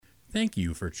Thank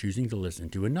you for choosing to listen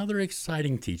to another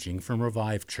exciting teaching from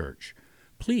Revive Church.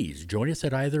 Please join us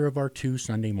at either of our two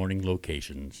Sunday morning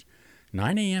locations,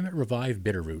 9 a.m. at Revive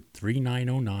Bitterroot,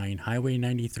 3909 Highway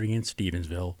 93 in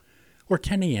Stevensville, or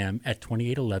 10 a.m. at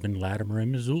 2811 Latimer in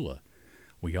Missoula.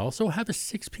 We also have a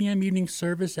 6 p.m. evening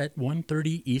service at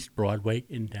 130 East Broadway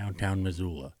in downtown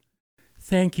Missoula.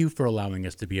 Thank you for allowing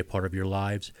us to be a part of your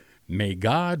lives. May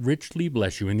God richly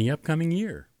bless you in the upcoming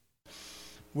year.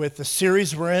 With the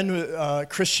series we're in,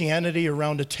 Christianity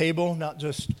Around a Table, not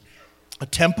just a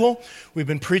temple. We've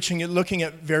been preaching and looking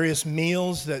at various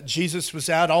meals that Jesus was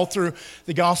at all through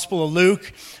the Gospel of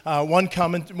Luke.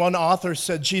 One author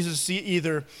said Jesus is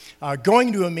either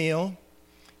going to a meal,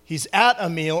 he's at a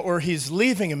meal, or he's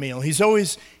leaving a meal. He's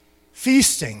always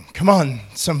feasting. Come on,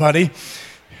 somebody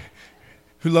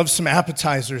who loves some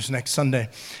appetizers next Sunday.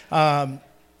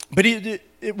 But it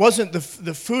wasn't the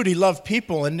food. He loved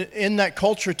people. And in that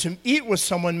culture, to eat with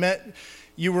someone meant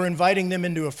you were inviting them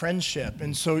into a friendship.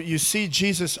 And so you see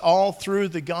Jesus all through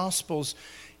the Gospels,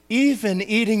 even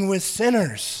eating with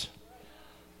sinners.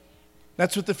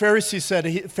 That's what the Pharisees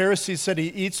said. Pharisees said he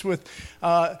eats with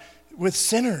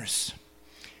sinners.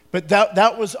 But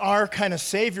that was our kind of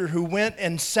Savior who went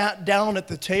and sat down at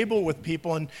the table with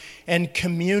people and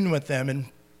communed with them. And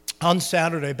on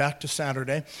Saturday, back to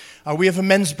Saturday, we have a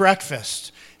men's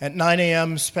breakfast at 9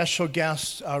 a.m. Special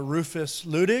guest Rufus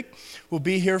Ludig will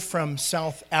be here from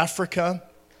South Africa.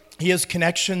 He has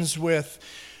connections with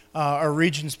our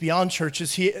Regions Beyond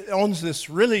churches. He owns this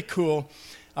really cool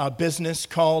business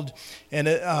called, and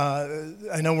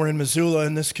I know we're in Missoula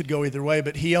and this could go either way,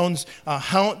 but he owns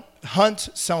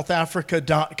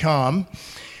huntsouthafrica.com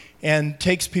and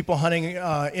takes people hunting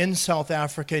in South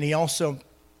Africa, and he also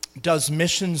does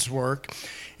missions work.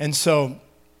 And so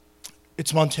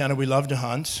it's Montana. We love to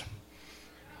hunt.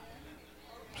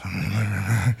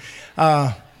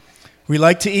 We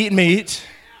like to eat meat,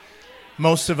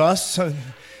 most of us.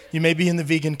 You may be in the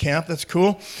vegan camp. That's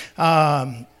cool.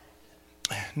 Not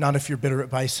if you're bitter at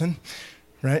bison,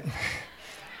 right?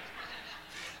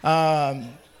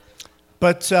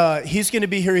 But he's going to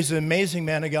be here. He's an amazing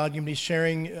man of God. He's going to be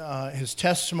sharing his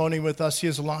testimony with us. He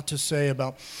has a lot to say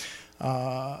about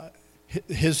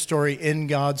his story in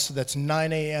God. So that's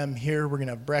 9 a.m. here. We're going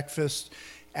to have breakfast.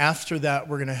 After that,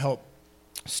 we're going to help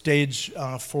stage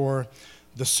for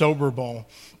the Sober Bowl.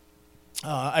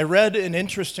 I read an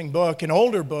interesting book, an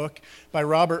older book by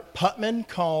Robert Putman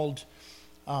called,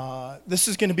 this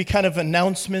is going to be kind of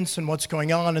announcements and what's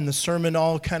going on in the sermon,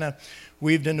 all kind of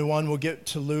weaved into one. We'll get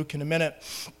to Luke in a minute.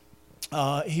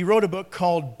 He wrote a book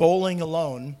called Bowling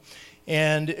Alone.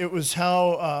 And it was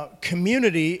how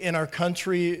community in our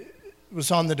country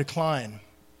was on the decline.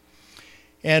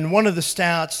 And one of the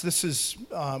stats, this is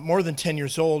more than 10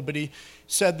 years old, but he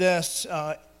said this,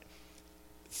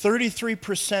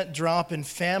 33% drop in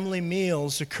family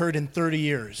meals occurred in 30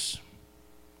 years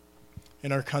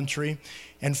in our country,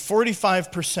 and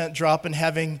 45% drop in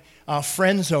having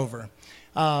friends over.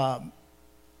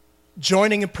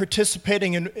 Joining and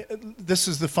participating in, this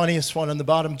is the funniest one on the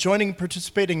bottom, joining and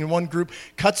participating in one group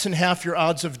cuts in half your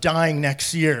odds of dying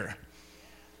next year.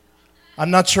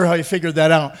 I'm not sure how he figured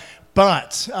that out,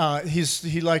 but he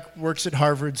works at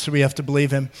Harvard, so we have to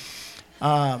believe him.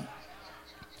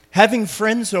 Having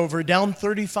friends over, down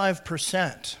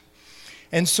 35%.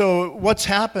 And so what's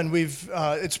happened,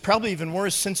 it's probably even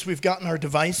worse since we've gotten our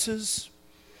devices,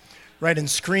 right, and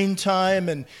screen time,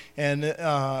 and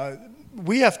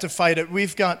we have to fight it.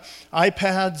 We've got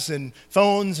iPads and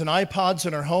phones and iPods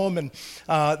in our home. And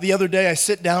the other day I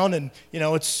sit down and,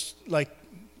 it's like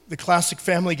the classic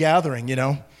family gathering,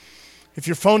 If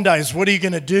your phone dies, what are you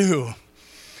going to do?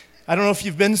 I don't know if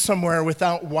you've been somewhere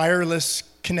without wireless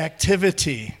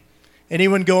connectivity.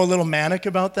 Anyone go a little manic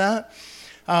about that?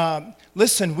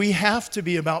 Listen, we have to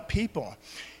be about people.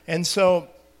 And so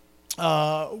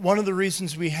one of the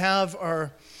reasons we have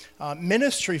our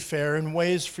ministry fair and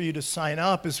ways for you to sign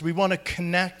up is we want to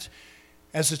connect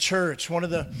as a church. One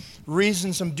of the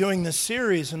reasons I'm doing this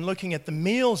series and looking at the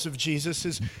meals of Jesus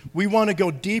is we want to go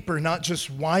deeper, not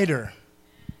just wider.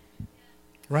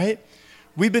 Right?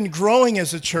 We've been growing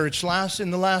as a church. In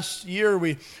the last year,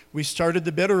 we started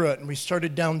the Bitterroot, and we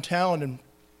started downtown and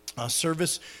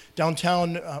service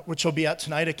downtown, which I'll be at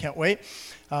tonight. I can't wait.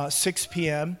 6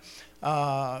 p.m.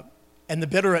 And the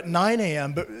Bitter at 9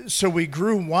 a.m. So we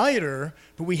grew wider,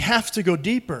 but we have to go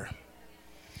deeper.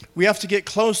 We have to get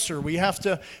closer. We have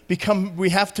to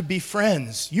be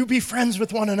friends. You be friends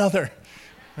with one another,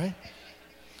 right?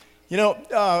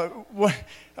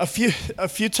 A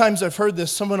few times I've heard this.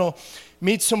 Someone will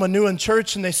meet someone new in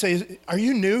church and they say, "Are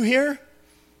you new here?"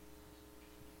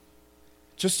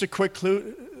 Just a quick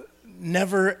clue.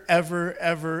 never, ever,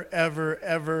 ever, ever,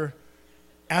 ever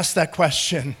ask that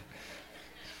question.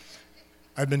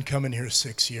 I've been coming here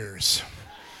 6 years.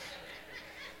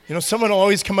 You know, someone will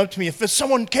always come up to me. If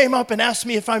someone came up and asked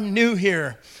me if I'm new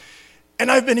here,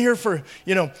 and I've been here for,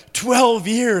 12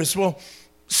 years, well,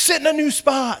 sit in a new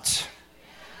spot.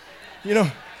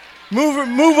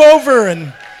 Move over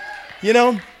and,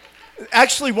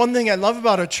 Actually, one thing I love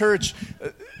about a church,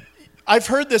 I've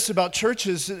heard this about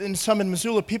churches, in some in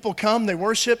Missoula, people come, they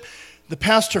worship, the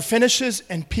pastor finishes,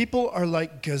 and people are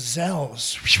like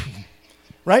gazelles,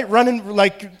 right? Running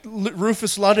like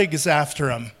Rufus Ludwig is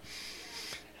after him.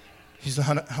 He's the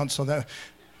hunt, so that,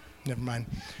 never mind.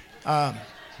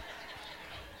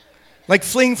 Like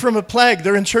fleeing from a plague,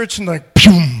 they're in church and like,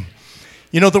 boom.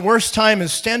 The worst time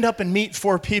is stand up and meet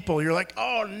 4 people. You're like,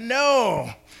 oh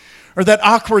no. Or that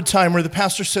awkward time where the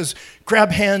pastor says,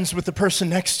 grab hands with the person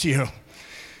next to you.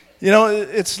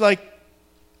 It's like,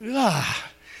 we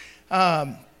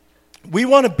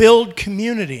want to build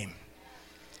community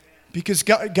because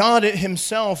God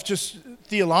himself, just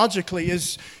theologically,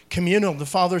 is communal, the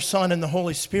Father, Son, and the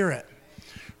Holy Spirit,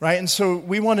 right? And so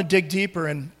we want to dig deeper,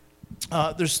 and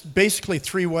there's basically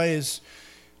 3 ways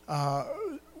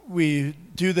we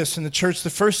do this in the church. The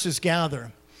first is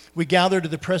gather. We gather to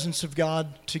the presence of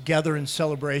God together in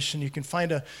celebration. You can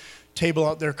find a table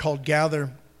out there called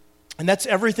Gather. And that's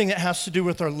everything that has to do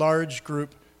with our large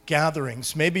group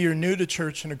gatherings. Maybe you're new to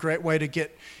church, and a great way to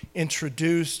get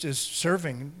introduced is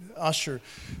serving,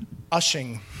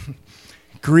 ushing,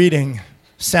 greeting,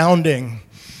 sounding,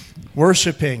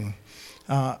 worshiping,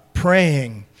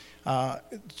 praying.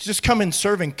 Just come in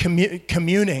serving,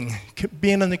 communing,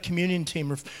 being on the communion team,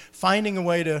 or finding a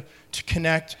way to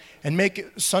connect and make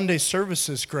Sunday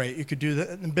services great. You could do that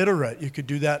in Bitterroot. You could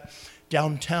do that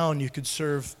downtown. You could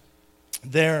serve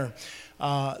there.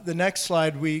 The next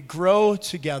slide, we grow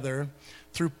together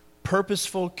through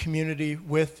purposeful community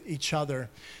with each other.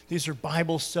 These are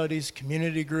Bible studies,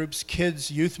 community groups, kids,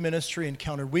 youth ministry,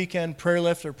 Encounter Weekend, Prayer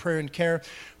Lift or Prayer and Care,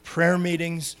 prayer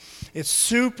meetings. It's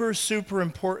super, super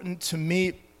important to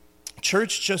meet.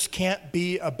 Church just can't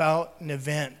be about an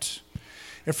event.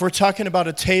 If we're talking about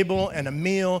a table and a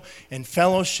meal and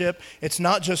fellowship, it's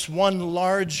not just one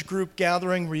large group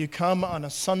gathering where you come on a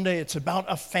Sunday. It's about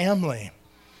a family.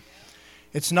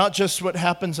 It's not just what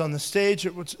happens on the stage.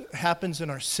 It's what happens in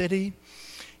our city.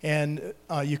 And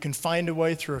you can find a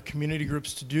way through our community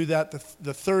groups to do that.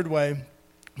 The third way,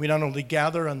 we not only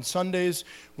gather on Sundays,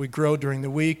 we grow during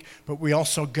the week, but we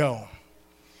also go.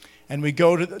 And we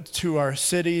go to our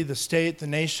city, the state, the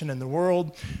nation, and the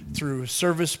world through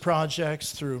service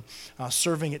projects, through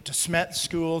serving at DeSmet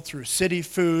School, through City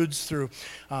Foods, through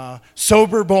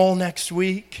Sober Bowl next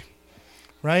week,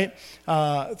 right?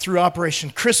 Through Operation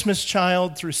Christmas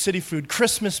Child, through City Food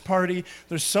Christmas Party.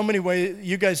 There's so many ways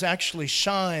you guys actually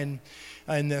shine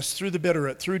in this, through the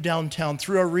Bitterroot, through downtown,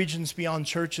 through our Regions Beyond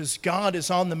churches. God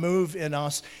is on the move in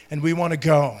us, and we want to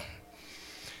go.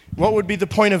 What would be the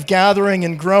point of gathering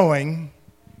and growing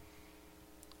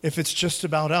if it's just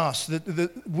about us?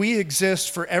 We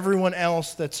exist for everyone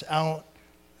else that's out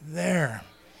there.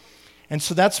 And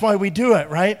so that's why we do it,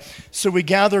 right? So we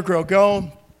gather, grow,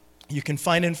 go. You can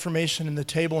find information in the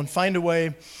table and find a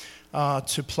way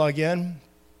to plug in.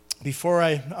 Before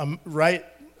I'm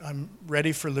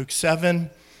ready for Luke 7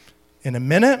 in a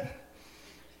minute.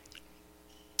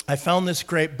 I found this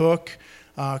great book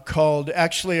called,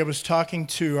 actually I was talking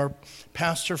to our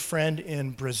pastor friend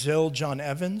in Brazil, John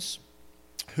Evans,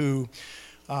 who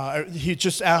he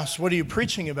just asked, what are you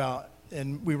preaching about?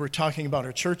 And we were talking about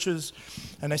our churches.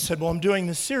 And I said, well, I'm doing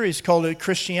this series called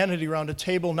Christianity Around a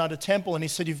Table, Not a Temple. And he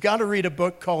said, you've got to read a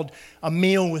book called A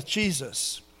Meal with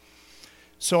Jesus.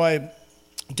 So I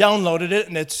downloaded it,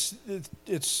 and it's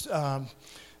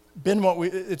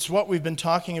what we've been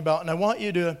talking about. And I want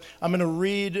you to, I'm going to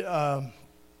read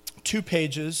 2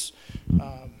 pages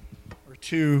or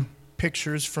 2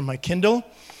 pictures from my Kindle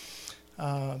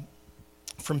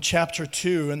from chapter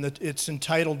 2, and it's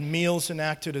entitled Meals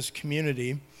Enacted as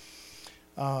Community.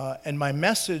 And my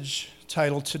message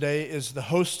title today is The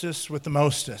Hostess with the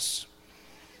Mostess.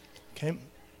 Okay.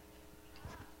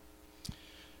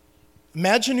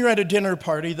 Imagine you're at a dinner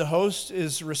party. The host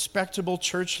is a respectable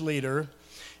church leader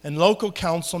and local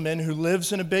councilman who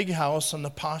lives in a big house on the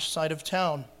posh side of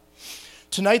town.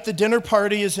 Tonight, the dinner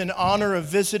party is in honor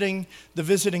of the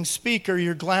visiting speaker.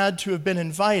 You're glad to have been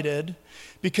invited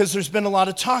because there's been a lot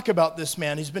of talk about this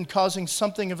man. He's been causing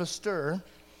something of a stir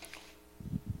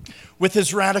with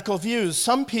his radical views.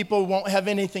 Some people won't have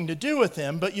anything to do with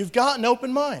him, but you've got an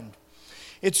open mind.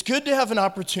 It's good to have an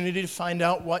opportunity to find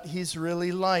out what he's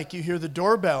really like. You hear the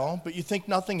doorbell, but you think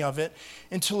nothing of it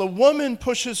until a woman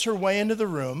pushes her way into the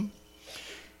room.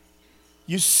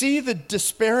 You see the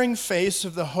despairing face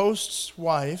of the host's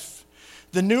wife.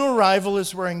 The new arrival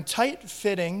is wearing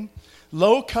tight-fitting,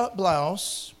 low-cut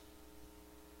blouse,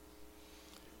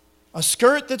 a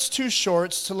skirt that's too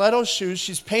short, stiletto shoes.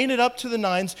 She's painted up to the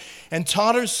nines and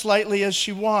totters slightly as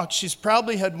she walks. She's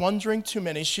probably had one drink too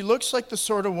many. She looks like the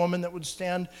sort of woman that would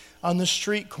stand on the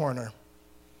street corner.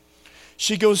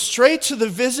 She goes straight to the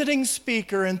visiting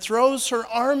speaker and throws her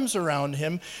arms around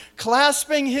him,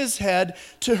 clasping his head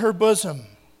to her bosom.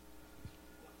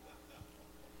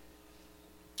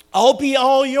 "I'll be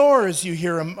all yours," you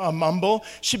hear a mumble.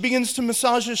 She begins to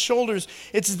massage his shoulders.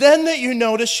 It's then that you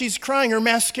notice she's crying. Her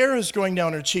mascara is going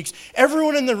down her cheeks.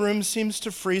 Everyone in the room seems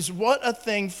to freeze. What a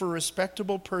thing for a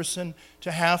respectable person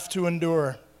to have to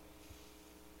endure.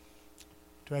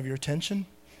 Do I have your attention?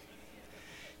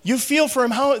 You feel for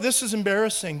him how this is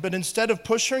embarrassing, but instead of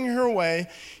pushing her away,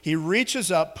 he reaches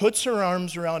up, puts her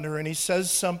arms around her, and he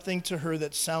says something to her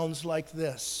that sounds like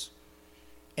this: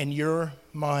 "And you're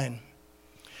mine."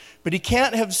 But he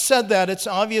can't have said that. It's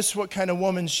obvious what kind of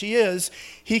woman she is.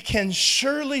 He can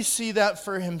surely see that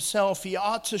for himself. He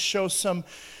ought to show some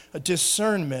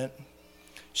discernment.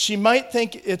 She might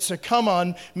think it's a come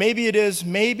on. Maybe it is.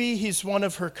 Maybe he's one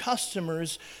of her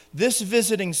customers. This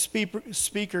visiting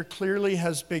speaker clearly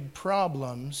has big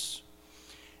problems.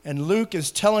 And Luke is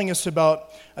telling us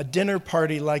about a dinner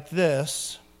party like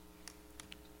this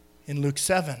in Luke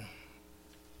 7.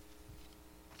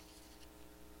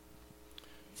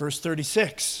 Verse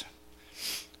 36.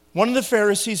 One of the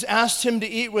Pharisees asked him to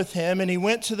eat with him, and he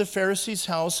went to the Pharisee's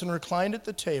house and reclined at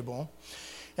the table.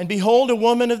 And behold, a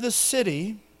woman of the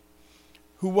city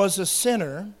who was a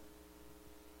sinner,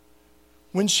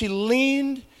 when she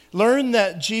learned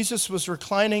that Jesus was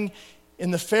reclining in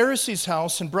the Pharisee's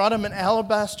house and brought him an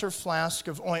alabaster flask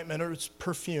of ointment, or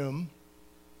perfume,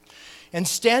 and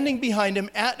standing behind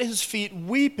him at his feet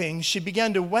weeping, she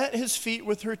began to wet his feet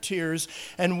with her tears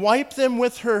and wipe them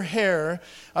with her hair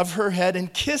of her head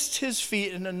and kissed his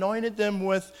feet and anointed them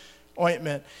with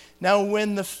ointment. Now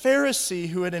when the Pharisee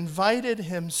who had invited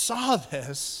him saw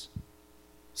this,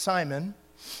 Simon,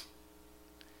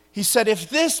 he said, "If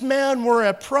this man were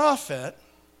a prophet,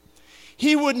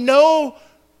 he would know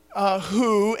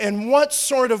who and what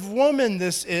sort of woman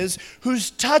this is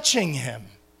who's touching him."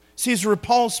 See, he's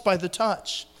repulsed by the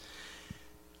touch.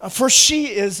 "For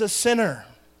she is a sinner."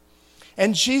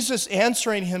 And Jesus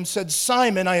answering him said,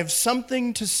 "Simon, I have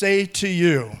something to say to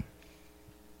you."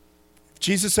 If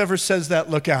Jesus ever says that,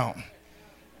 look out.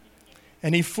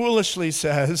 And he foolishly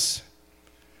says,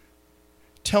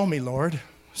 "Tell me, Lord."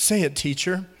 "Say it,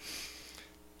 teacher."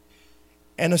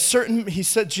 And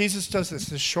Jesus does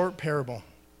this short parable.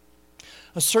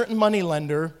 A certain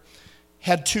moneylender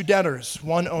had two debtors.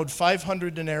 One owed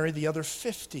 500 denarii, the other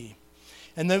 50.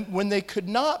 And then when they could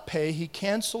not pay, he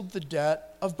canceled the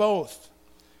debt of both.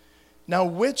 Now,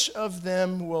 which of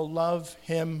them will love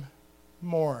him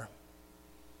more?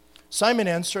 Simon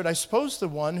answered, "I suppose the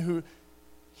one who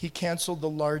he canceled the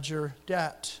larger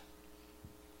debt."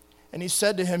 And he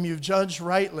said to him, "You've judged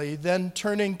rightly." Then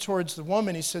turning towards the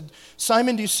woman, he said,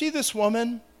 "Simon, do you see this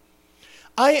woman?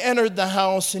 I entered the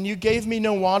house, and you gave me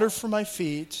no water for my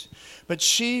feet, but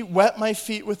she wet my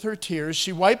feet with her tears.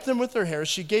 She wiped them with her hair.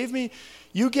 You gave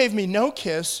me no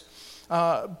kiss."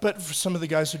 But for some of the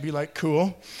guys would be like,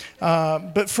 cool.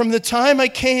 "But from the time I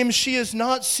came, she has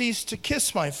not ceased to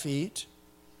kiss my feet.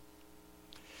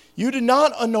 You did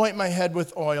not anoint my head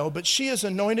with oil, but she has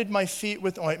anointed my feet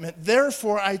with ointment.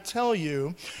 Therefore, I tell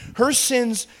you, her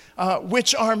sins,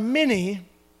 which are many,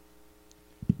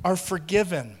 are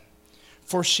forgiven,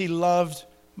 for she loved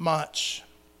much.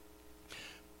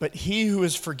 But he who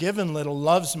is forgiven little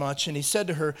loves much." And he said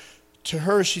to her,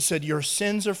 she said, "Your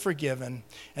sins are forgiven."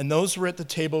 And those who were at the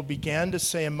table began to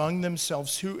say among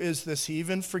themselves, "Who is this? He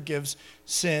even forgives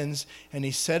sins." And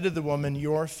he said to the woman,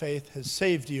 "Your faith has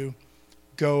saved you.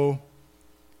 Go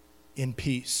in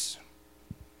peace."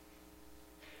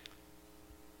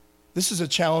 This is a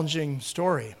challenging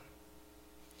story.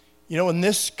 You know, in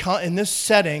this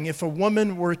setting, if a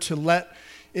woman were to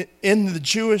in the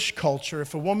Jewish culture,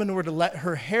 if a woman were to let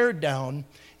her hair down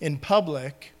in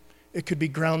public, it could be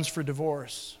grounds for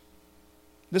divorce.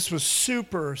 This was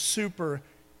super, super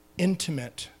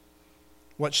intimate,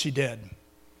 what she did.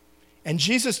 And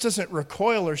Jesus doesn't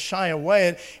recoil or shy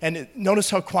away. And notice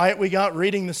how quiet we got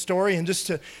reading the story, and just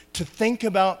to think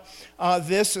about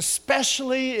this,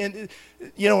 especially in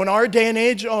our day and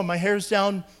age. Oh, my hair's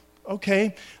down.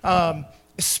 Okay.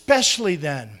 Especially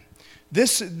then.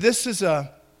 This is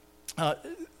a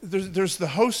there's the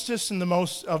hostess and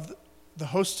the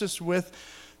hostess with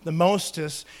the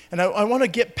mostess, and I want to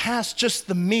get past just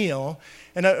the meal,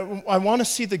 and I want to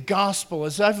see the gospel.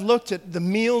 As I've looked at the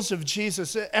meals of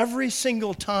Jesus, every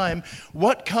single time,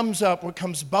 what comes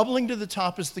bubbling to the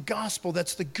top is the gospel.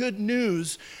 That's the good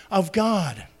news of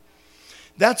God.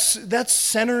 That's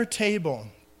center table,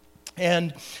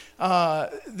 and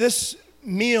this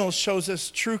meal shows us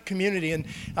true community, and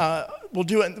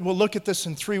we'll look at this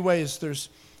in three ways. There's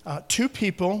two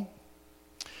people.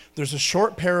 There's a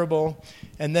short parable,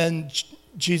 and then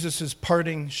Jesus'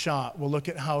 parting shot. We'll look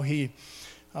at how he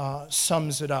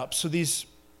sums it up. So these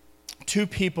two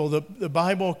people, the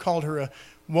Bible called her a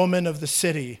woman of the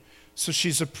city. So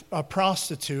she's a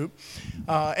prostitute.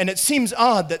 And it seems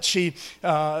odd that she,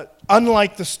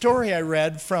 unlike the story I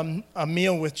read from A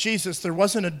Meal with Jesus, there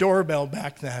wasn't a doorbell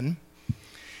back then.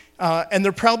 And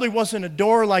there probably wasn't a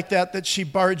door like that she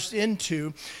barged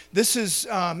into. This is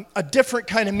a different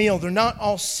kind of meal. They're not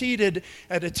all seated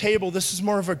at a table. This is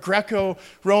more of a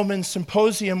Greco-Roman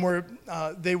symposium where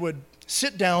they would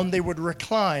sit down, they would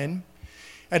recline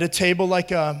at a table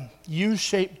like a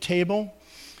U-shaped table.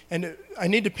 And I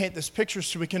need to paint this picture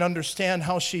so we can understand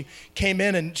how she came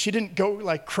in, and she didn't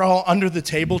go crawl under the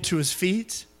table to his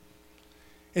feet.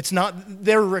 It's not,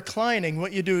 they're reclining.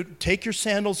 What you do, take your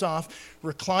sandals off,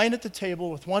 recline at the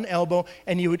table with one elbow,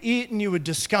 and you would eat and you would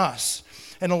discuss.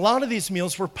 And a lot of these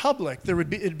meals were public.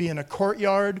 It'd be in a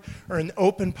courtyard or an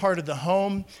open part of the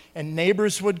home, and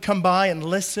neighbors would come by and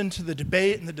listen to the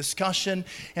debate and the discussion.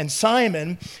 And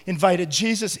Simon invited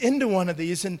Jesus into one of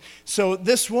these, and so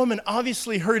this woman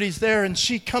obviously heard he's there, and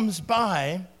she comes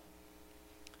by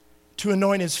to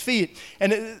anoint his feet.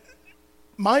 And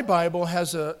my Bible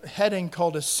has a heading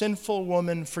called A Sinful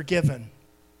Woman Forgiven.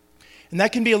 And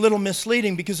that can be a little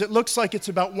misleading because it looks like it's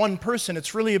about one person.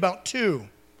 It's really about two.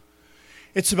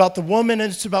 It's about the woman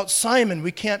and it's about Simon.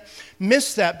 We can't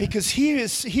miss that because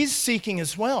he's seeking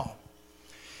as well.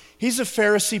 He's a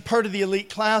Pharisee, part of the elite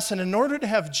class, and in order to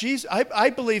have Jesus,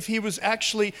 I believe he was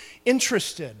actually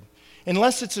interested.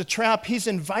 Unless it's a trap, he's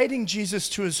inviting Jesus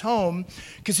to his home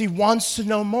because he wants to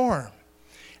know more.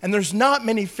 And there's not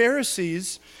many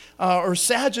Pharisees or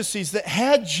Sadducees that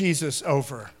had Jesus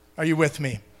over. Are you with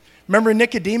me? Remember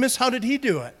Nicodemus? How did he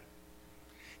do it?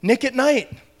 Nick at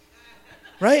night,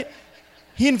 right?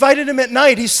 He invited him at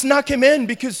night. He snuck him in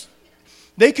because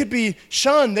they could be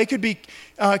shunned. They could be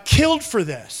killed for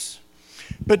this.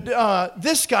 But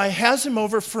this guy has him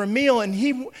over for a meal,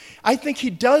 and I think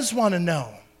he does want to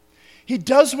know. He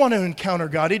does want to encounter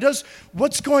God. He does,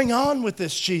 what's going on with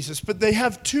this Jesus? But they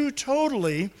have two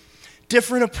totally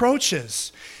different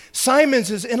approaches. Simon's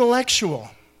is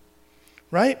intellectual,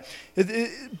 right?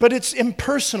 But it's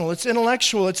impersonal. It's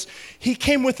intellectual. He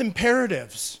came with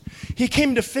imperatives. He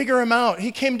came to figure him out.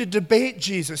 He came to debate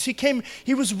Jesus.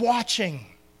 He was watching.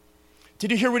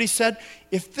 Did you hear what he said?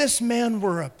 If this man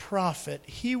were a prophet,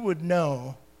 he would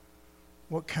know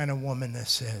what kind of woman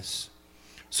this is.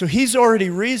 So he's already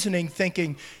reasoning,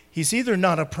 thinking he's either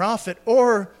not a prophet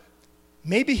or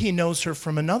maybe he knows her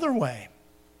from another way.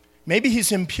 Maybe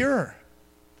he's impure,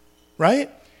 right?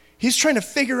 He's trying to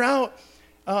figure out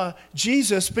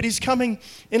Jesus, but he's coming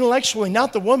intellectually,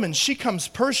 not the woman. She comes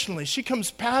personally. She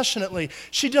comes passionately.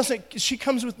 She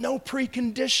comes with no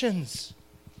preconditions.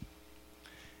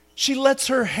 She lets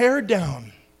her hair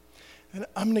down. And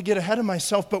I'm going to get ahead of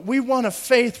myself, but we want a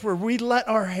faith where we let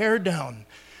our hair down.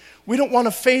 We don't want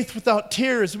a faith without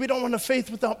tears. We don't want a faith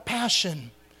without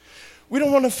passion. We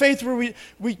don't want a faith where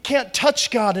we can't touch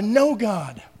God and know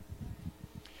God.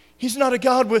 He's not a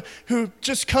God who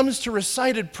just comes to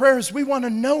recited prayers. We want to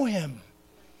know him.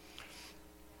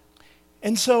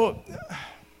 And so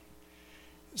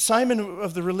Simon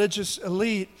of the religious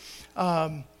elite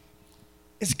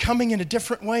is coming in a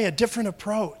different way, a different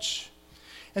approach.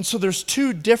 And so there's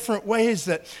two different ways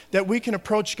that we can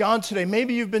approach God today.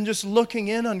 Maybe you've been just looking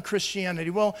in on Christianity.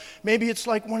 Well, maybe it's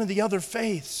like one of the other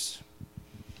faiths.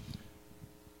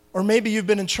 Or maybe you've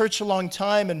been in church a long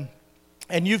time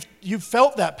and you've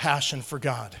felt that passion for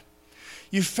God.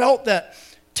 You felt that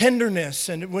tenderness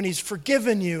and when he's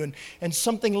forgiven you and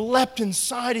something leapt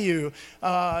inside of you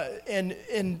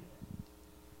and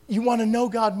you want to know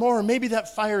God more. Or maybe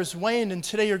that fire has waned and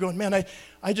today you're going, man,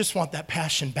 I just want that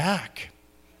passion back.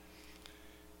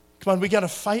 Come on, we got to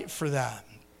fight for that.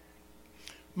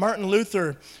 Martin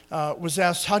Luther was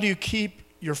asked, how do you keep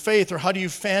your faith or how do you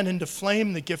fan into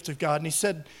flame the gift of God? And he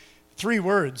said 3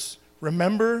 words,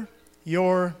 remember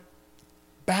your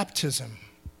baptism.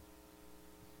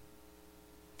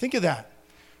 Think of that.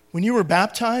 When you were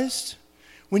baptized,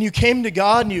 when you came to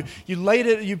God and you laid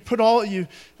it, you put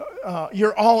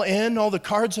you're all in, all the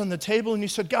cards on the table, and you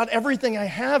said, God, everything I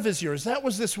have is yours. That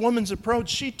was this woman's approach.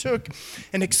 She took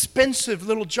an expensive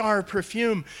little jar of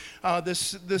perfume.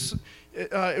 It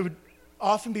would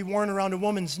often be worn around a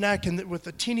woman's neck and with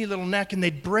a teeny little neck, and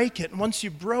they'd break it. And once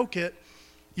you broke it,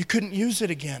 you couldn't use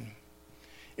it again.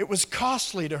 It was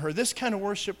costly to her. This kind of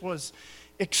worship was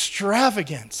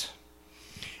extravagant.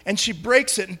 And she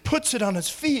breaks it and puts it on his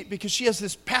feet because she has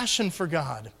this passion for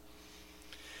God.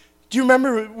 Do you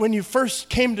remember when you first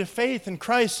came to faith in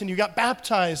Christ and you got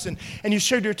baptized and you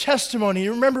shared your testimony?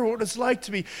 You remember what it was like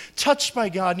to be touched by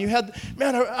God, and you had,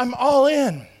 man, I'm all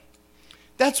in.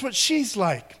 That's what she's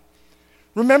like.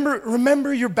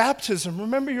 Remember your baptism.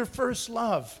 Remember your first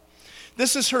love.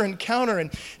 This is her encounter,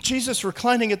 and Jesus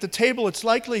reclining at the table, it's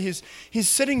likely he's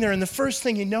sitting there, and the first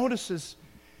thing he notices,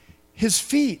 his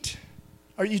feet.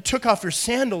 Or you took off your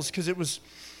sandals because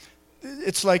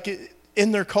it's like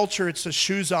in their culture, it's a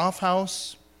shoes off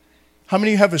house. How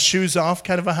many of you have a shoes off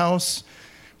kind of a house?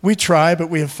 We try, but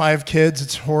we have 5 kids.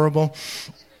 It's horrible.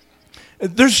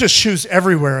 There's just shoes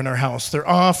everywhere in our house. They're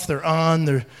off, they're on.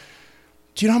 Do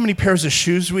you know how many pairs of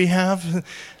shoes we have?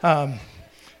 I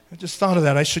just thought of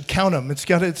that. I should count them. It's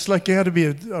got to be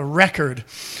a record.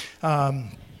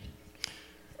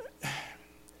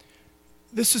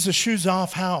 This is a shoes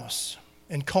off house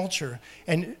and culture,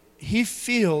 and he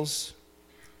feels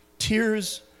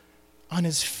tears on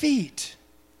his feet.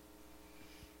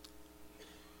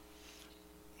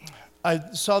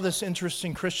 I saw this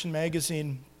interesting Christian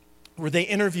magazine where they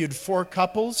interviewed 4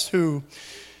 couples who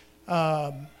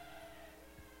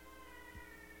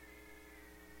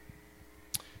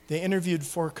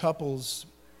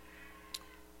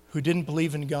didn't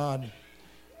believe in God.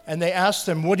 And they asked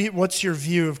them, what's your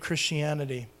view of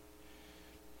Christianity?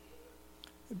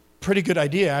 Pretty good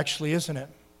idea, actually, isn't it?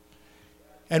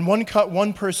 And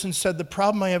one person said, the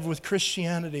problem I have with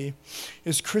Christianity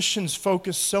is Christians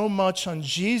focus so much on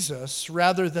Jesus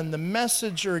rather than the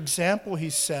message or example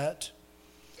he set.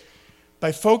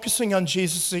 By focusing on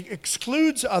Jesus, it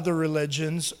excludes other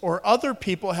religions or other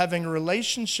people having a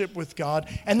relationship with God,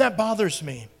 and that bothers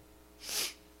me.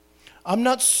 I'm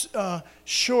not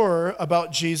sure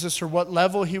about Jesus or what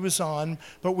level he was on,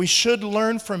 but we should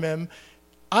learn from him.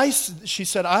 She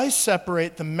said, I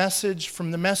separate the message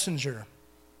from the messenger.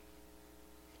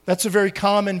 That's a very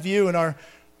common view in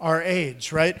our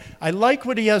age, right? I like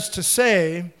what he has to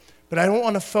say, but I don't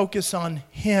want to focus on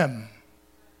him,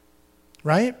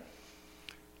 right?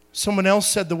 Someone else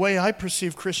said, the way I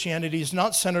perceive Christianity is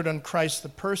not centered on Christ the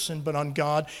person, but on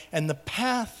God and the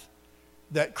path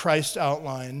that Christ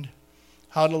outlined,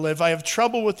 how to live. I have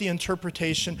trouble with the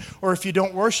interpretation, or if you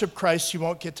don't worship Christ, you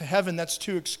won't get to heaven. That's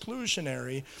too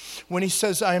exclusionary. When he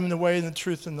says, I am the way and the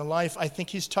truth and the life, I think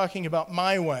he's talking about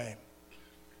my way.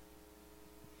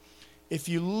 If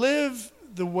you live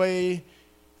the way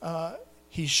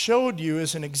he showed you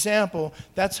as an example,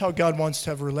 that's how God wants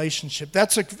to have a relationship.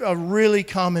 That's a really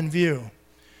common view.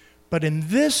 But in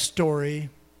this story,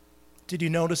 did you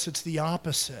notice it's the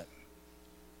opposite?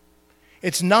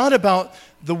 It's not about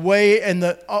the way and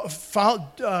the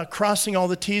crossing all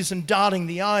the T's and dotting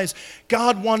the I's.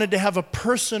 God wanted to have a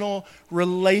personal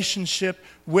relationship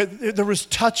there was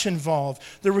touch involved.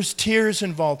 There was tears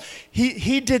involved.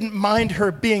 He didn't mind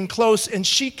her being close, and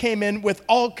she came in with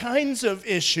all kinds of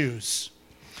issues.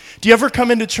 Do you ever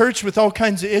come into church with all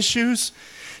kinds of issues?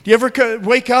 Do you ever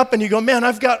wake up and you go, man,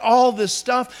 I've got all this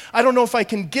stuff. I don't know if I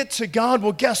can get to God.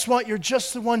 Well, guess what? You're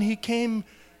just the one he came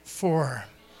for.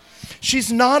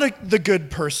 She's not the good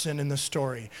person in the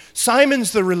story.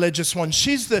 Simon's the religious one.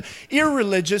 She's the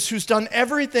irreligious who's done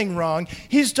everything wrong.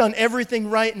 He's done everything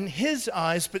right in his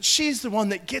eyes, but she's the one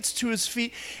that gets to his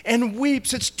feet and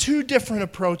weeps. It's 2 different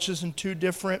approaches and 2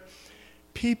 different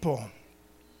people.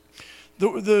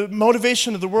 The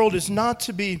motivation of the world is not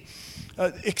to be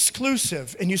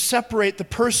exclusive, and you separate the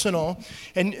personal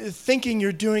and thinking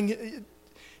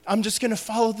I'm just going to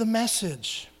follow the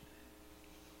message.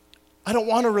 I don't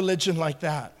want a religion like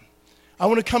that. I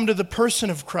want to come to the person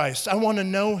of Christ. I want to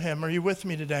know him. Are you with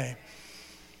me today?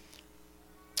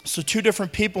 So 2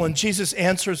 different people, and Jesus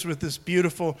answers with this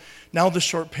beautiful, now the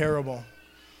short parable.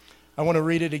 I want to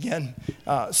read it again.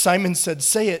 Simon said,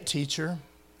 say it, teacher.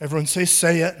 Everyone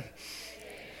say it.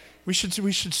 We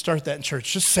should start that in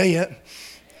church. Just say it.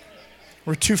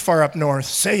 We're too far up north.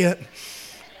 Say it.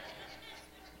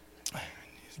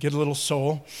 Get a little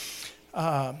soul.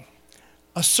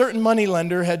 A certain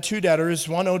moneylender had 2 debtors.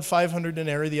 One owed 500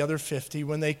 denarii, the other 50.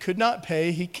 When they could not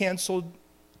pay, he canceled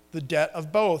the debt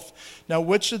of both. Now,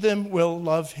 which of them will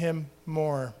love him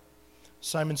more?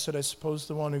 Simon said, I suppose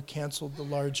the one who canceled the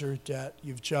larger debt.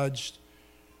 You've judged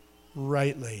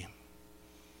rightly.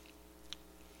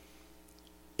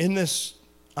 in this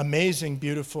amazing,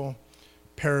 beautiful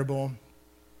parable,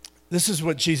 this is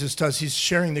what Jesus does. He's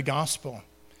sharing the gospel.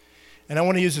 And I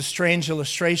want to use a strange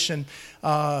illustration.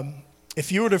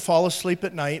 If you were to fall asleep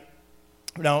at night,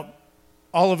 now,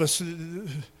 all of us,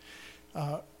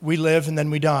 we live and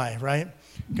then we die, right?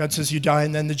 God says you die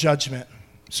and then the judgment.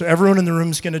 So everyone in the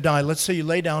room is going to die. Let's say you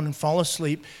lay down and fall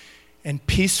asleep and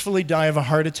peacefully die of a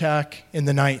heart attack in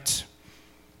the night.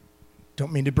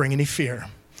 Don't mean to bring any fear.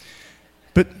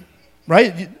 But,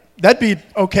 right, that'd be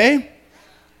okay.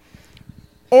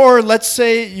 Or let's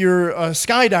say you're a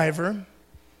skydiver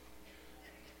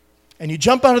and you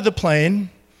jump out of the plane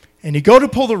and you go to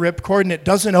pull the ripcord and it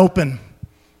doesn't open.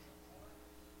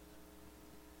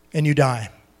 And you die.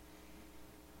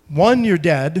 One, you're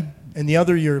dead, and the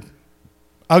other, you're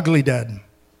ugly dead.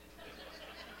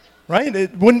 Right?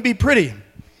 It wouldn't be pretty.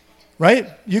 Right?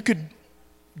 You could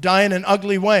die in an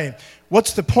ugly way.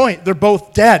 What's the point? They're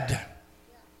both dead.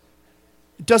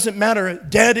 It doesn't matter.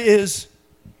 Dead is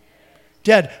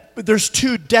dead. But there's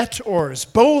two debtors.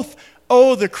 Both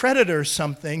owe the creditor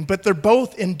something, but they're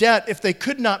both in debt. If they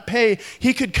could not pay,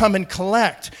 he could come and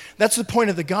collect. That's the point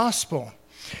of the gospel.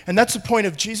 And that's the point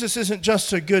of Jesus isn't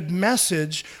just a good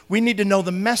message. We need to know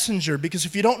the messenger, because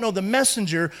if you don't know the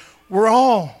messenger, we're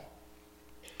all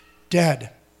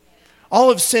dead. All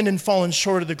have sinned and fallen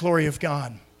short of the glory of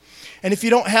God. And if you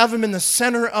don't have him in the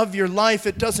center of your life,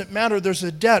 it doesn't matter. There's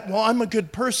a debt. Well, I'm a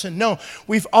good person. No,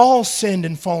 we've all sinned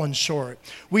and fallen short.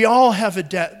 We all have a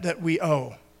debt that we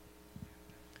owe.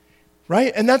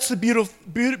 Right? And that's the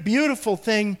beautiful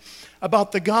thing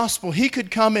about the gospel. He could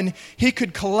come and he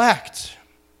could collect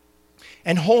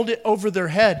and hold it over their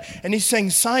head. And he's saying,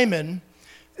 Simon,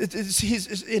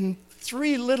 he's in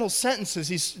 3 little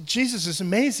sentences. Jesus is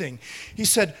amazing. He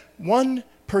said, one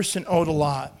person owed a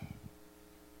lot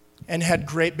and had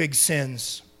great big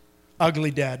sins, ugly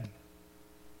dead.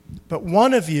 But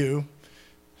one of you,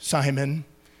 Simon,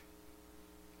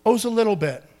 owes a little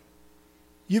bit.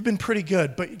 You've been pretty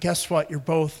good, but guess what? You're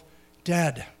both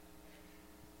dead.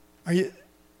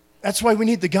 That's why we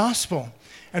need the gospel.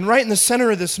 And right in the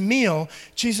center of this meal,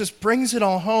 Jesus brings it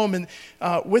all home and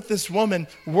with this woman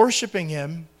worshiping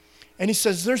him. And he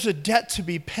says, there's a debt to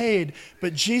be paid,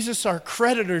 but Jesus, our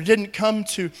creditor, didn't come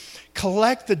to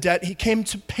collect the debt. He came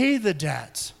to pay the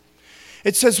debt.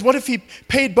 It says, what if he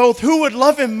paid both? Who would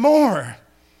love him more?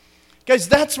 Guys,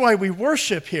 that's why we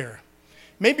worship here.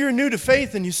 Maybe you're new to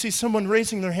faith and you see someone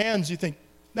raising their hands. You think,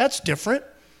 that's different.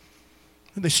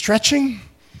 Are they stretching?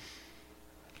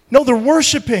 No, they're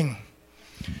worshiping.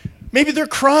 Maybe they're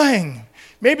crying.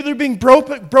 Maybe they're being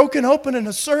broken open in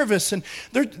a service, and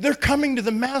they're coming to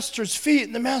the Master's feet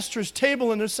and the Master's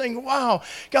table, and they're saying, wow,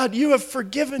 God, you have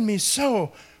forgiven me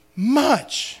so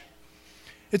much.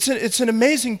 It's an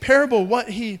amazing parable, what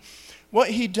he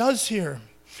does here.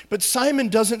 But Simon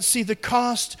doesn't see the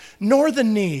cost nor the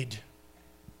need,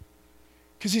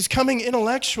 because he's coming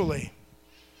intellectually.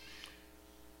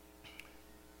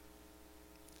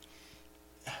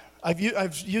 I've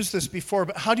used this before,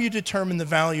 but how do you determine the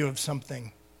value of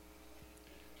something?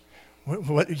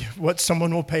 What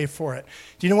someone will pay for it.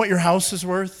 Do you know what your house is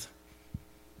worth?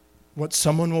 What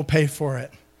someone will pay for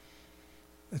it.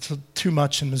 It's too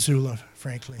much in Missoula,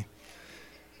 frankly.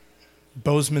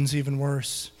 Bozeman's even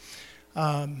worse.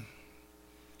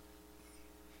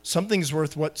 Something's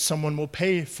worth what someone will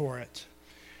pay for it.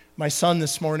 My son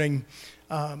this morning,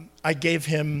 I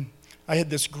had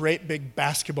this great big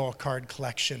basketball card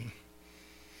collection,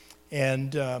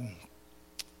 and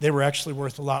they were actually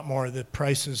worth a lot more. The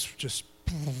prices just,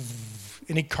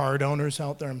 any card owners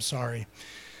out there, I'm sorry.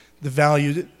 The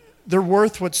value, they're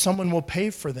worth what someone will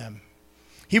pay for them.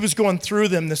 He was going through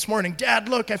them this morning. Dad,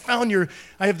 look, I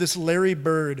have this Larry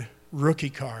Bird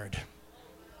rookie card.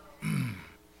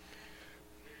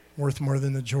 Worth more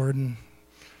than the Jordan.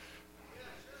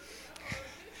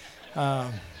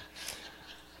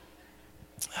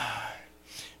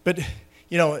 But,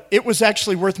 it was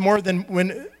actually worth more than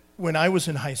when I was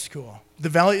in high school. The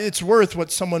value, it's worth what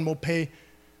someone will pay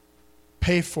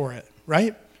for it,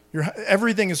 right?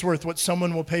 Everything is worth what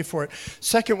someone will pay for it.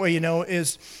 Second way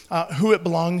is who it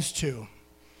belongs to.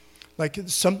 Like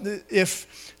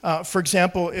for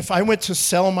example, if I went to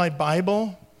sell my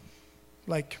Bible,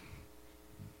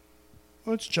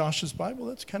 it's Josh's Bible,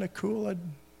 that's kind of cool, I'd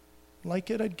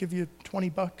like it, I'd give you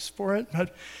 $20 for it.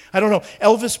 But I don't know.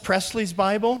 Elvis Presley's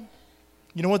Bible,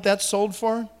 you know what that sold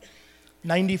for?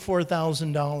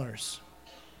 $94,000.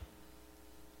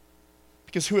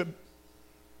 Because who it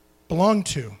belonged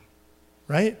to,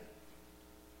 right?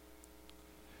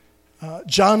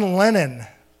 John Lennon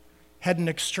had an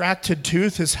extracted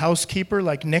tooth. His housekeeper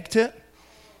nicked it.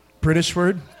 British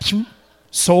word.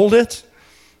 sold it,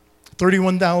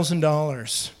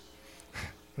 $31,000.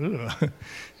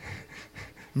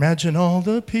 Imagine all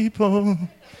the people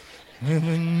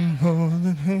living more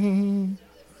than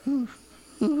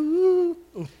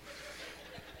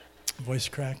voice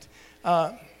cracked.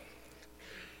 I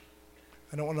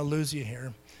don't want to lose you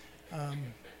here.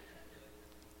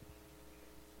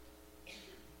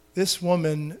 This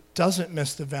woman doesn't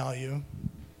miss the value.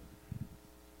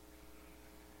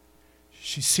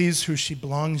 She sees who she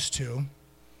belongs to.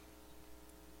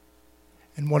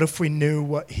 And what if we knew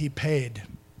what he paid?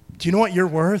 Do you know what you're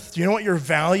worth? Do you know what your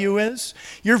value is?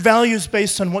 Your value is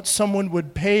based on what someone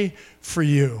would pay for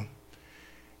you.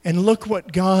 And look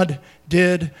what God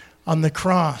did on the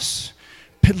cross,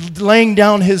 laying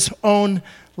down his own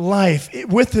life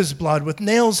with his blood, with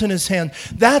nails in his hand.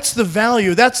 That's the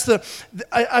value.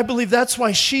 I believe that's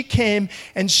why she came,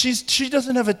 and she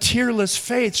doesn't have a tearless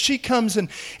faith. She comes and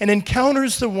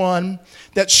encounters the one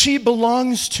that she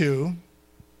belongs to,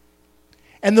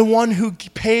 and the one who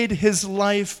paid his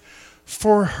life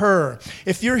for her.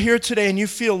 If you're here today and you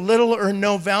feel little or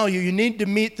no value, you need to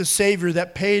meet the Savior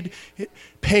that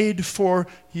paid for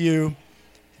you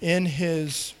in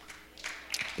his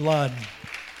blood.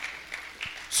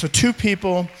 So two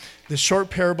people, this short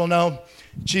parable. Now,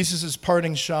 Jesus'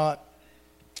 parting shot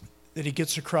that he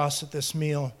gets across at this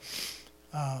meal,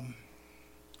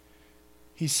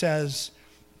 he says,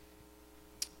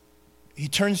 he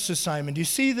turns to Simon, do you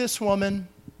see this woman?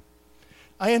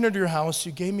 I entered your house.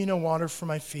 You gave me no water for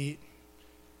my feet.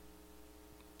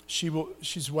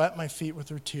 She's wet my feet with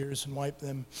her tears and wiped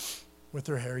them with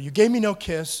her hair. You gave me no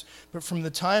kiss, but from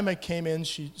the time I came in,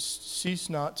 she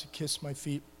ceased not to kiss my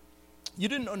feet. You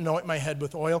didn't anoint my head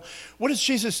with oil. What is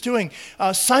Jesus doing?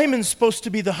 Simon's supposed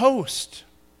to be the host.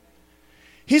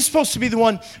 He's supposed to be the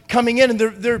one coming in, and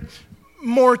they're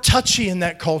more touchy in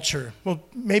that culture. Well,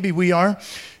 maybe we are,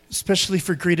 especially if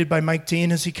we're greeted by Mike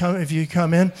Dean if you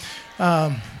come in.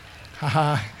 Love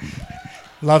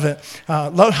it.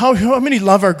 How many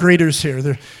love our greeters here?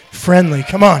 They're friendly.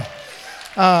 Come on.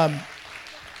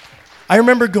 I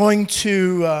remember going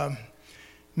to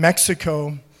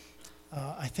Mexico.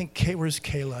 I think, where's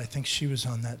Kayla? I think she was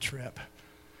on that trip.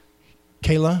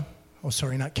 Kayla? Oh,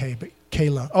 sorry, not Kay, but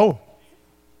Kayla. Oh,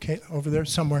 Kay, over there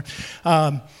somewhere.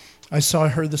 I saw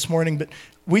her this morning, but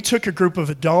we took a group of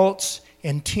adults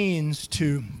and teens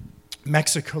to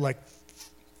Mexico, like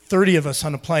 30 of us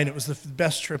on a plane. It was the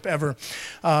best trip ever.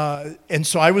 And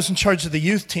so I was in charge of the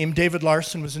youth team. David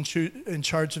Larson was in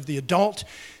charge of the adult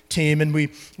team, and we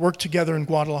worked together in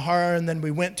Guadalajara, and then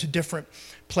we went to different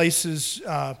places.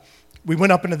 We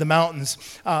went up into the mountains.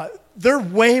 They're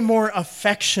way more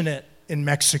affectionate in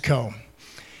Mexico.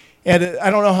 And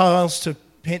I don't know how else to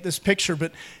paint this picture,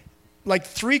 but like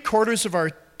 3/4 of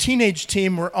our teenage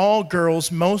team were all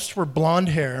girls. Most were blonde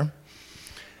hair,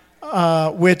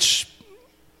 which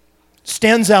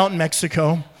stands out in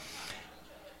Mexico.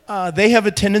 They have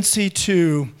a tendency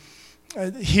to,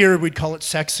 here we'd call it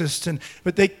sexist,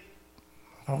 but they,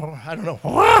 I don't know,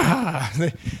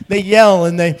 they yell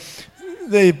and they're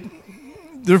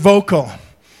vocal.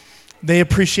 They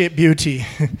appreciate beauty.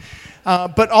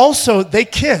 But also they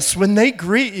kiss when they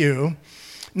greet you.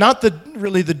 Not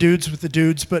really the dudes with the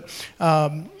dudes, but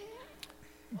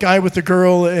guy with the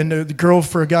girl and the girl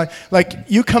for a guy. Like,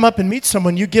 you come up and meet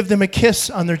someone, you give them a kiss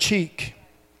on their cheek.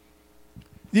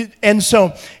 And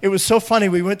so it was so funny.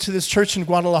 We went to this church in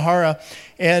Guadalajara,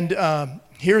 and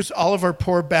here's all of our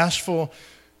poor, bashful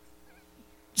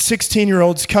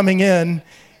 16-year-olds coming in,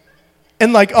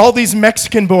 and like all these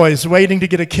Mexican boys waiting to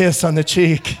get a kiss on the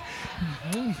cheek.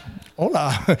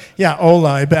 Hola. Yeah,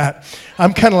 hola, I bet.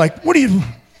 I'm kind of like, what are you,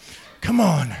 come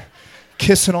on,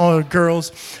 kissing all the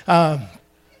girls.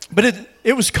 But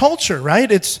it was culture,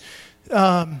 right? It's,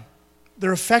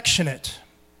 they're affectionate.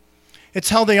 It's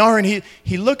how they are. And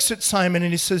he looks at Simon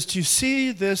and he says, do you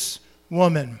see this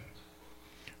woman?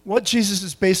 What Jesus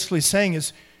is basically saying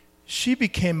is, she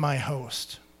became my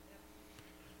host.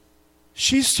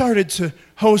 She started to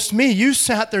host me. You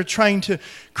sat there trying to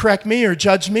correct me or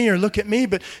judge me or look at me,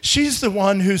 but she's the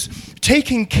one who's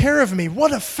taking care of me.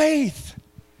 What a faith.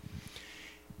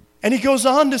 And he goes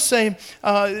on to say,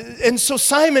 and so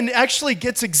Simon actually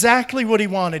gets exactly what he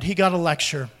wanted. He got a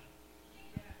lecture.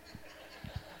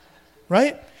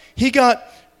 Right? He got,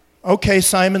 okay,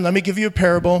 Simon, let me give you a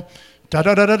parable.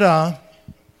 Da-da-da-da-da.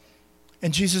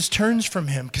 And Jesus turns from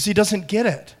him because he doesn't get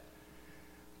it.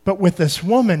 But with this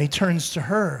woman, he turns to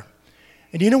her.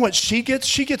 And you know what she gets?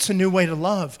 She gets a new way to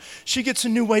love. She gets a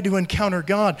new way to encounter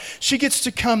God. She gets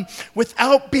to come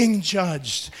without being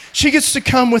judged. She gets to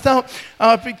come without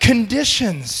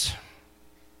conditions.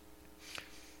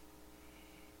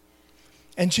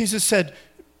 And Jesus said,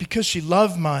 because she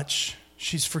loved much,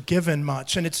 she's forgiven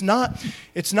much. And it's not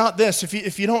this.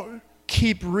 If you don't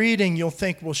keep reading, you'll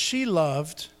think, well, she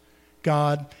loved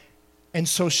God, and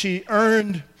so she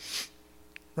earned,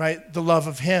 right, the love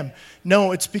of him.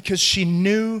 No, it's because she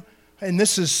knew, and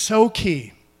this is so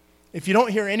key. If you don't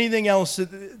hear anything else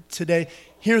today,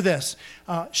 hear this.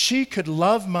 She could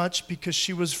love much because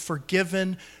she was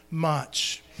forgiven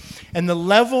much. And the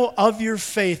level of your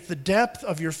faith, the depth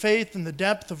of your faith and the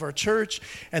depth of our church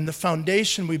and the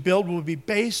foundation we build will be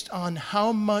based on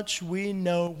how much we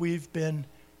know we've been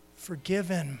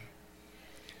forgiven.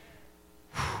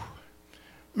 Whew.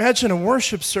 Imagine a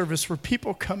worship service where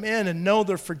people come in and know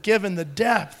they're forgiven, the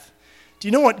depth. Do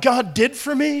you know what God did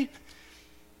for me?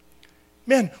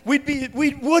 Man, we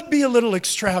would be a little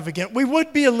extravagant. We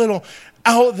would be a little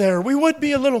out there. We would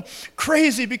be a little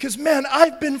crazy because, man,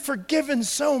 I've been forgiven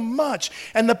so much.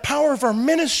 And the power of our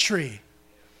ministry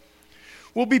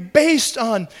will be based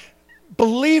on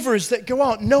believers that go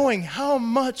out knowing how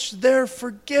much they're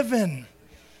forgiven.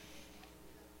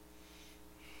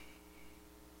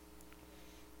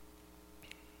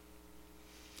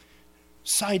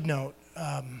 Side note,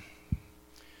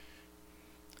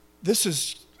 this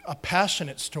is a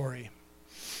passionate story.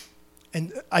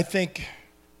 And I think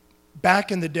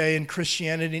back in the day in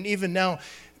Christianity, and even now,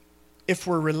 if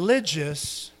we're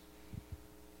religious,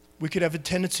 we could have a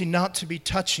tendency not to be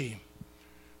touchy.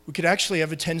 We could actually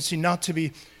have a tendency not to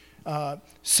be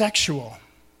sexual.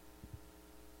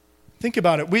 Think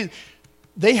about it.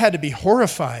 They had to be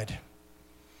horrified.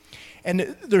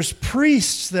 And there's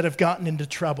priests that have gotten into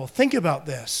trouble. Think about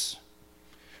this.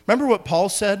 Remember what Paul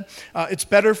said? It's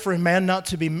better for a man not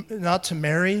to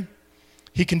marry.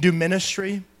 He can do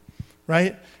ministry,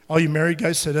 right? All you married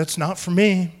guys said, that's not for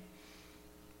me.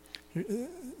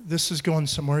 This is going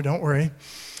somewhere, don't worry.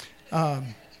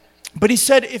 But he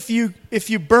said, if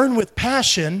you burn with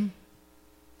passion,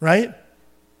 right?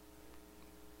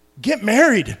 Get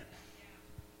married.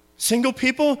 Single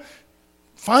people,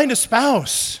 find a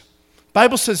spouse.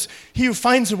 Bible says, he who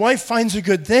finds a wife finds a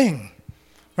good thing,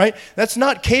 right? That's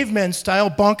not caveman style,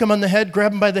 bonk him on the head,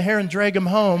 grab him by the hair, and drag him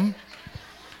home.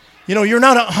 You know, you're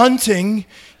not out hunting,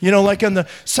 like on the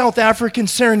South African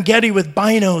Serengeti with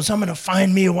binos. I'm going to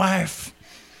find me a wife.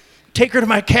 Take her to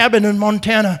my cabin in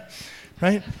Montana,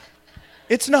 right?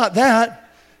 It's not that.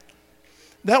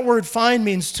 That word find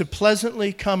means to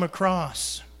pleasantly come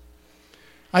across.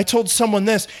 I told someone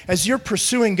this, as you're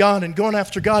pursuing God and going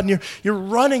after God and you're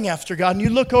running after God and you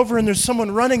look over and there's someone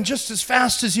running just as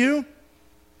fast as you,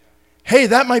 hey,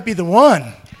 that might be the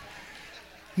one.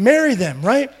 Marry them,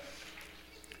 right?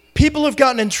 People have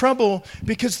gotten in trouble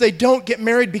because they don't get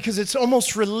married because it's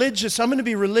almost religious. I'm going to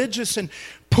be religious and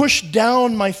push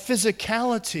down my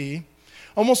physicality,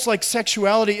 almost like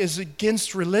sexuality is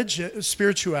against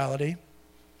spirituality.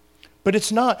 But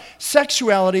it's not.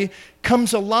 Sexuality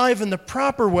comes alive in the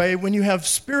proper way when you have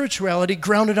spirituality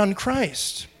grounded on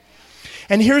Christ.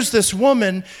 And here's this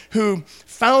woman who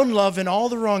found love in all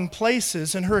the wrong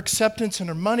places, and her acceptance and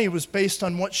her money was based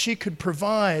on what she could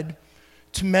provide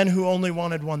to men who only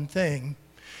wanted one thing.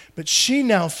 But she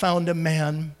now found a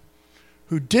man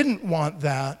who didn't want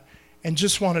that and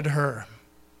just wanted her.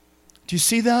 Do you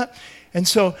see that? And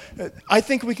so I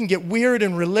think we can get weird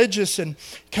and religious and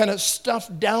kind of stuff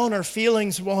down our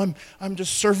feelings. Well, I'm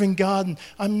just serving God and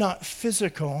I'm not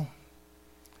physical.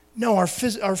 No, our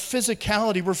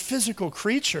physicality, we're physical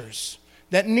creatures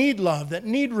that need love, that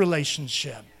need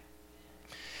relationship.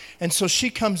 And so she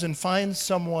comes and finds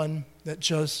someone that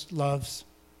just loves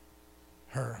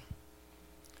her.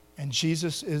 And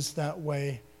Jesus is that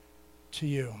way to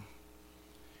you.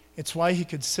 It's why he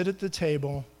could sit at the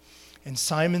table and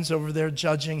Simon's over there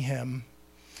judging him.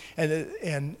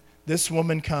 And this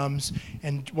woman comes,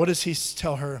 and what does he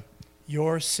tell her?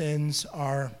 Your sins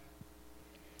are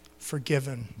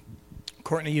forgiven.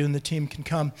 Courtney, you and the team can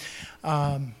come.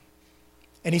 And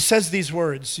he says these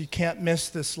words. You can't miss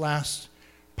this last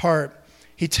part.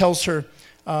 He tells her,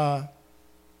 I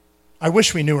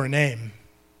wish we knew her name.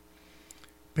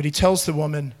 But he tells the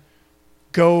woman,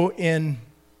 go in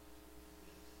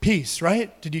peace,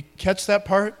 right? Did you catch that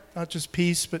part? Not just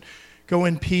peace, but go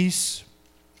in peace.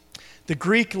 The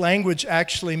Greek language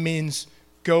actually means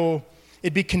go.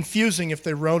 It'd be confusing if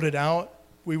they wrote it out.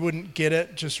 We wouldn't get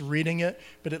it just reading it.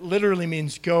 But it literally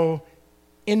means go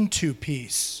into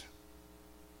peace.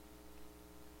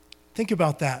 Think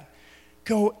about that.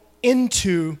 Go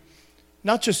into,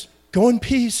 not just go in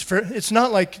peace. It's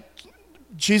not like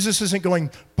Jesus isn't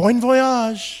going, bon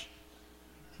voyage,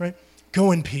 right?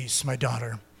 Go in peace, my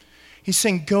daughter. He's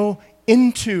saying go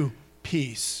into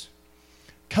peace.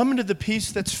 Come into the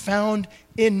peace that's found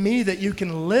in me that you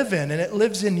can live in, and it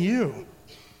lives in you.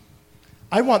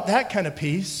 I want that kind of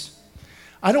peace.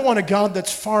 I don't want a God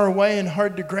that's far away and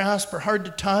hard to grasp or hard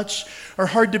to touch or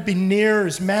hard to be near or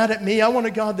is mad at me. I want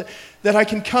a God that I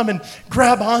can come and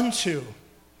grab onto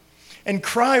and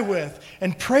cry with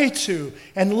and pray to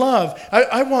and love.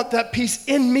 I want that peace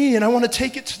in me, and I want to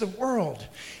take it to the world.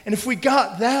 And if we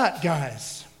got that,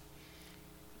 guys,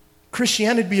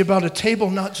 Christianity would be about a table,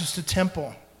 not just a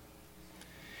temple.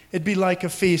 It'd be like a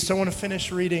feast. I want to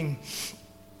finish reading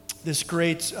this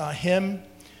great hymn.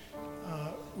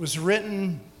 It was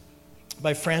written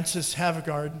by Francis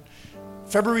Havegard,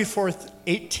 February 4th,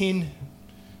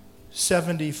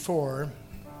 1874.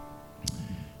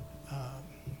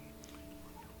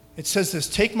 It says this: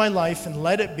 "Take my life and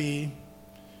let it be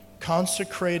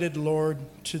consecrated, Lord,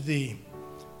 to Thee.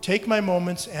 Take my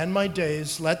moments and my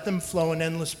days, let them flow in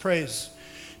endless praise.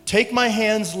 Take my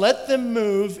hands, let them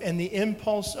move at the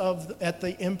impulse of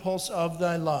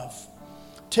Thy love.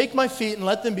 Take my feet and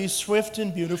let them be swift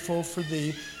and beautiful for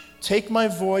Thee. Take my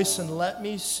voice and let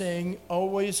me sing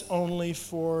always only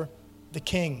for the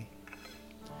King.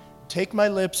 Take my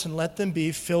lips and let them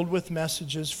be filled with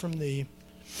messages from Thee.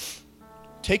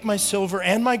 Take my silver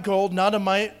and my gold, not a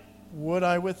mite would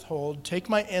I withhold. Take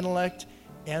my intellect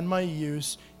and my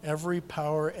use, every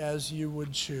power as You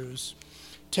would choose.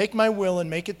 Take my will and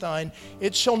make it Thine,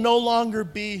 it shall no longer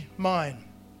be mine.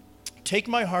 Take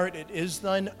my heart, it is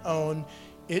Thine own,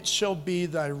 it shall be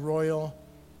Thy royal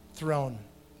throne.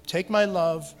 Take my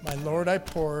love, my Lord, I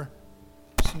pour,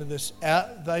 listen to this,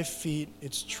 at Thy feet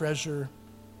its treasure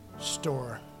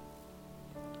store.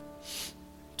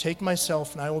 Take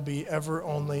myself, and I will be ever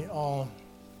only all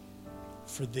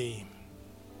for Thee.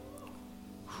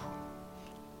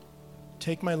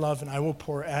 Take my love, and I will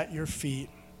pour at Your feet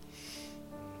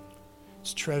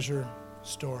its treasure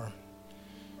store."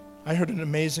 I heard an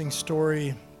amazing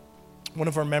story. One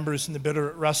of our members in the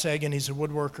Bitter, Russ Egan, he's a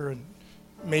woodworker and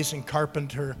amazing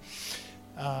carpenter.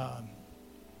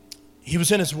 He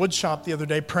was in his wood shop the other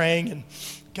day praying, and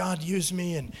God used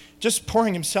me, and just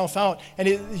pouring himself out. And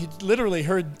he literally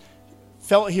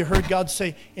felt he heard God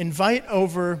say, "Invite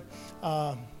over,"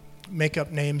 make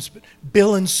up names, but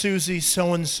Bill and Susie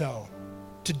so-and-so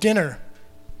to dinner,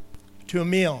 to a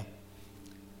meal.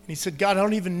 And he said, "God, I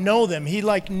don't even know them." He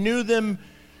knew them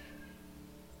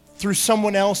through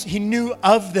someone else. He knew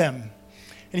of them. And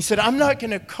he said, "I'm not going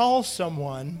to call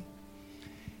someone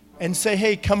and say,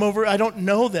 'Hey, come over.' I don't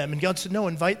know them." And God said, "No,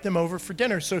 invite them over for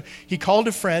dinner." So he called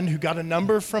a friend who got a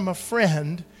number from a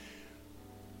friend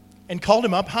and called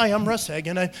him up. "Hi, I'm Russ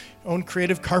Egan. I own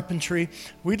Creative Carpentry.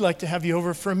 We'd like to have you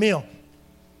over for a meal."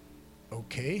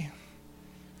 "Okay."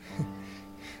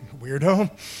 Weirdo.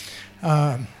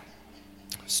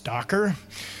 Stalker.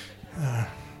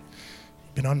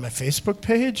 Been on my Facebook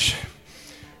page.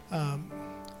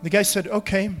 The guy said,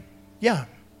 "Okay, yeah,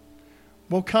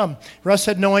 we'll come." Russ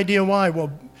had no idea why.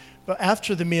 Well, but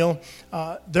after the meal,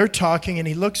 they're talking, and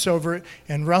he looks over,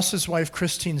 and Russ's wife,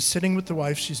 Christine's sitting with the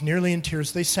wife. She's nearly in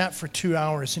tears. They sat for 2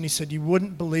 hours, and he said, "You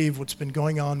wouldn't believe what's been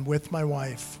going on with my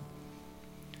wife.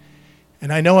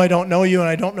 And I know I don't know you, and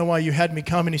I don't know why you had me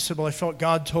come." And he said, "Well, I felt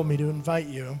God told me to invite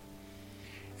you."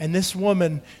 And this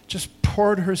woman just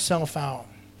poured herself out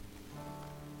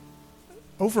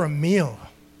over a meal.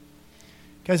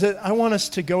 Guys, I want us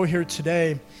to go here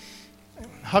today.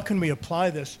 How can we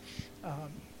apply this?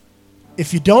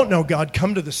 If you don't know God,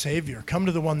 come to the Savior. Come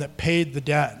to the one that paid the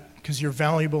debt, because you're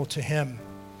valuable to Him.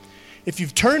 If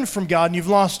you've turned from God and you've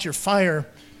lost your fire,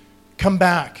 come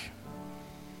back.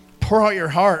 Pour out your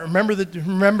heart.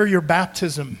 Remember your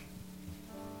baptism,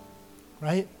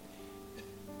 right?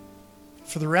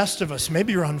 For the rest of us,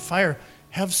 maybe you're on fire.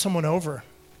 Have someone over.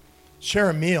 Share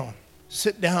a meal.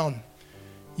 Sit down.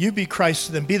 You be Christ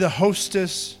to them. Be the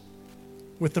hostess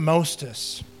with the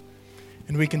mostess.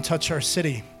 And we can touch our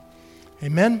city.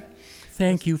 Amen?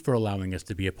 Thank you for allowing us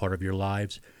to be a part of your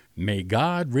lives. May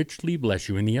God richly bless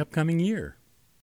you in the upcoming year.